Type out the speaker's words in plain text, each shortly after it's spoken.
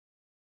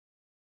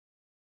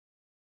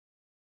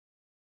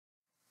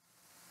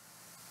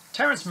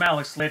Terrence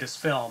Malick's latest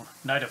film,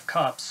 Knight of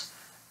Cups,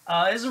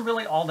 isn't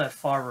really all that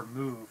far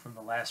removed from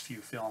the last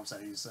few films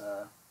that he's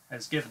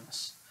has given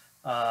us,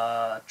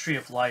 Tree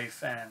of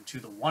Life and To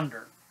the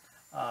Wonder.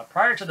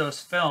 Prior to those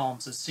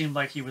films, it seemed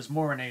like he was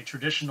more in a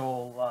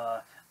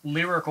traditional,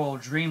 lyrical,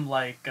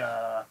 dreamlike,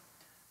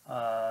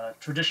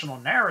 traditional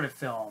narrative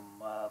film.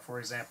 For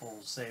example,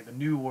 say The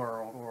New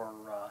World or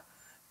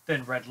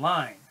Thin Red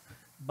Line.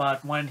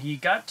 But when he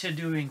got to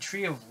doing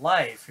Tree of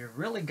Life, he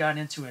really got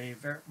into a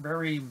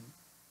very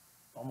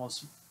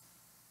almost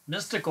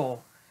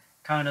mystical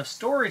kind of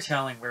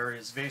storytelling where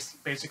he's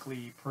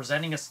basically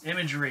presenting us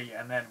imagery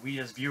and then we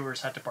as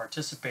viewers had to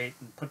participate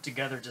and put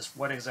together just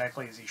what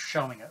exactly is he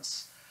showing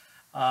us.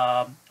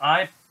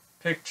 I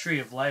picked Tree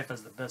of Life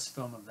as the best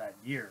film of that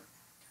year.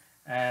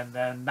 And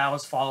then that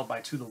was followed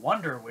by To the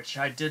Wonder, which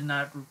I did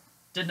not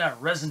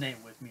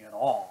resonate with me at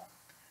all.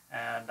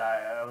 And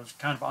I was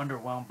kind of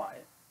underwhelmed by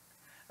it.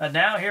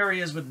 Now here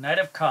he is with Knight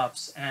of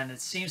Cups, and it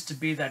seems to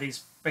be that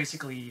he's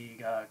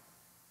basically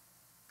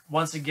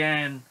once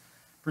again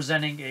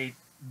presenting a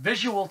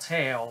visual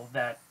tale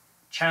that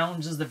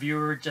challenges the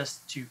viewer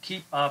just to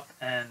keep up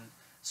and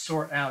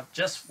sort out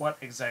just what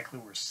exactly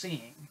we're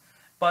seeing.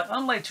 But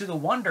unlike To the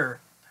Wonder,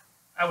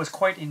 I was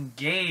quite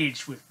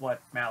engaged with what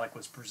Malick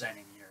was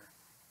presenting here,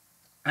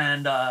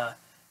 and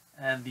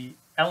the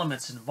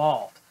elements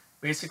involved.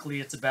 Basically,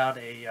 it's about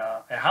a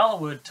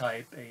Hollywood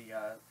type,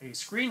 a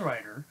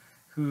screenwriter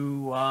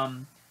who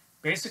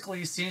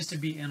basically seems to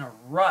be in a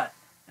rut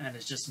and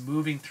is just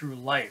moving through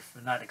life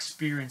and not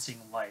experiencing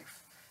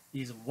life.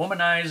 He's a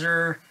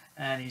womanizer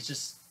and he's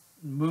just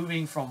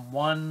moving from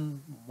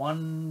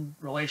one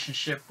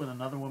relationship with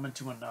another woman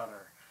to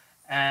another.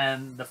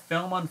 And the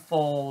film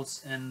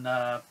unfolds in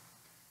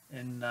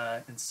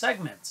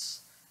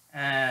segments.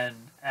 And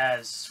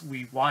as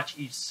we watch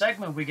each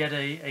segment, we get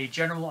a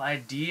general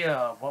idea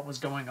of what was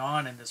going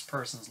on in this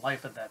person's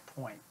life at that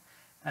point.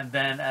 And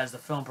then as the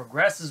film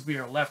progresses, we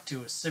are left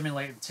to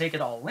assimilate and take it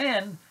all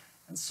in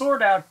and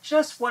sort out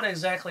just what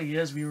exactly it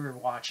is we were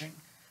watching.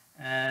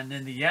 And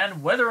in the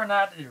end, whether or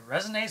not it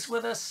resonates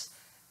with us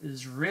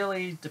is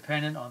really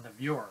dependent on the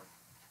viewer.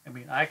 I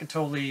mean, I can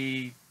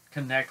totally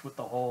connect with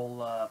the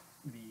whole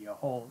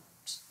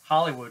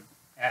Hollywood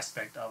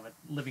aspect of it,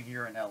 living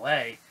here in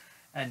LA,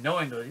 and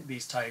knowing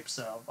these types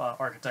of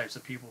archetypes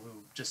of people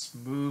who just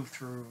move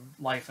through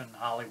life in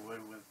Hollywood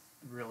with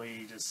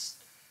really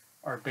just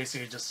are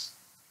basically just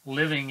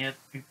living it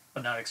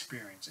but not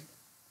experiencing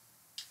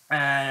it.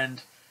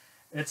 And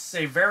it's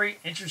a very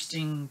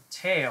interesting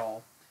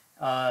tale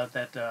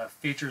that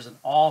features an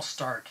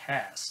all-star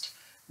cast,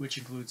 which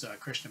includes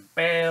Christian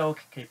Bale,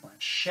 Kate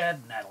Blanchett,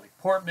 Natalie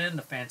Portman,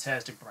 the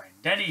fantastic Brian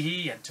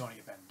Dennehy,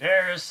 Antonio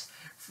Banderas,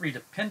 Frida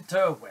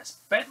Pinto, Wes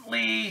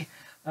Bentley,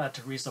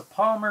 Teresa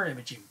Palmer,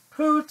 Imogen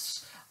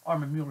Poots,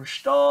 Armin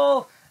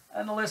Mueller-Stahl,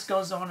 and the list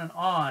goes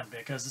on,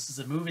 because this is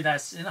a movie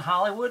that's in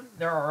Hollywood.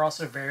 There are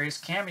also various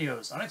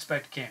cameos,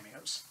 unexpected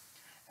cameos.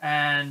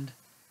 And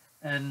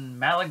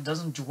Malick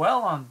doesn't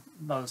dwell on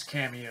those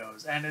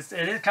cameos. And it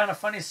is kind of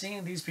funny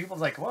seeing these people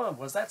like, whoa,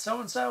 was that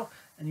so-and-so?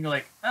 And you're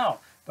like, oh.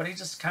 But he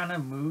just kind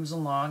of moves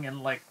along,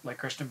 and like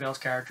Christian Bale's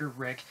character,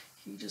 Rick,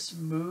 he just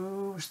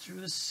moves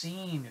through the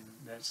scene,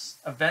 and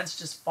events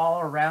just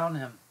fall around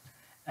him.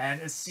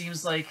 And it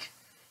seems like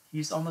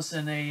he's almost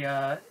in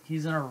a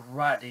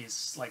rut.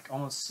 He's like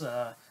almost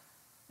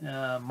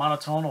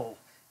monotonal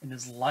in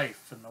his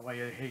life and the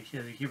way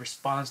he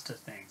responds to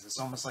things. It's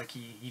almost like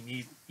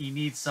he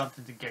needs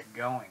something to get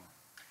going,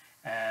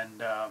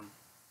 and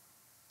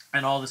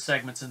all the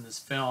segments in this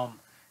film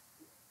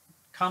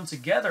come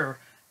together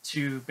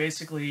to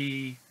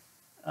basically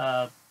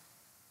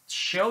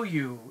show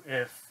you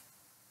if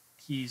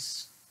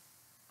he's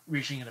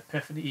reaching an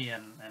epiphany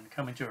and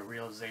coming to a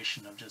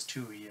realization of just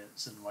who he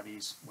is and what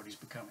he's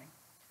becoming.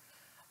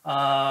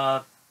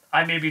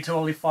 I may be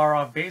totally far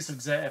off base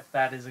if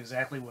that is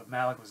exactly what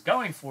Malick was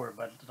going for,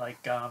 but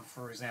like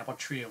for example,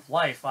 Tree of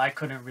Life, I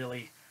couldn't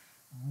really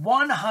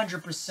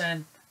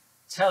 100%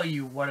 tell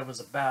you what it was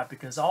about,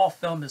 because all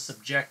film is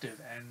subjective,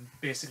 and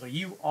basically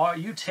you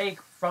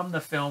take from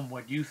the film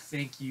what you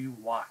think you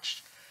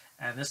watched.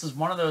 And this is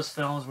one of those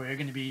films where you're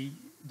going to be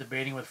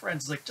debating with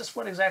friends, like, just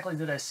what exactly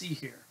did I see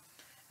here?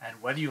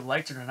 And whether you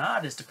liked it or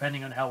not is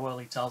depending on how well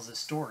he tells this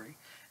story.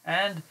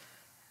 And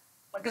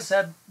like I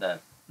said, the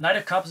Knight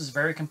of Cups is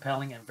very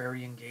compelling and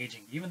very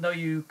engaging. Even though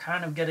you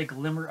kind of get a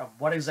glimmer of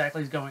what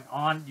exactly is going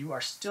on, you are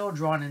still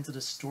drawn into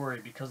the story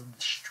because of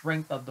the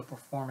strength of the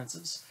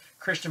performances.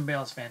 Christian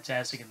Bale is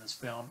fantastic in this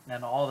film,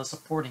 and all the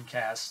supporting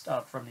cast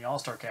from the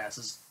all-star cast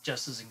is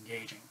just as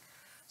engaging.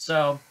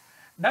 So,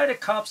 Knight of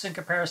Cups, in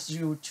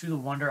comparison to The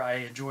Wonder, I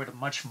enjoyed it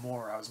much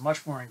more. I was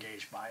much more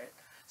engaged by it.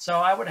 So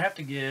I would have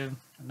to give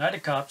Knight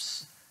of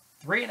Cups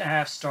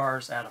 3.5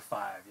 stars out of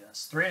 5.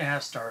 Yes,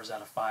 3.5 stars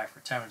out of 5 for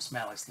Terrence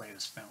Malick's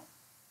latest film.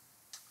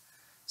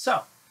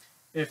 So,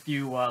 if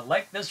you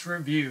like this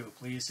review,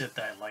 please hit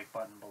that like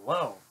button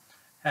below.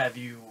 Have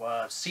you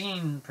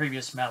seen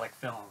previous Malick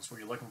films? Were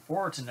you looking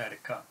forward to Knight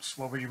of Cups?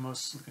 What were you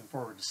most looking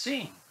forward to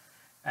seeing?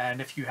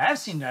 And if you have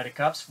seen Knight of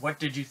Cups, what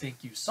did you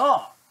think you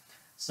saw?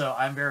 So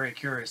I'm very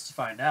curious to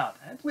find out.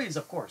 And please,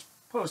 of course,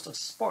 post a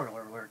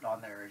spoiler alert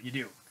on there if you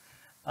do.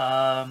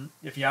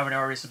 If you haven't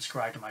already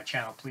subscribed to my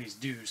channel, please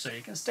do so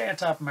you can stay on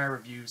top of my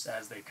reviews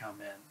as they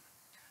come in.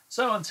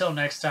 So until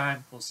next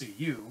time, we'll see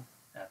you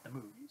at the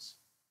movies.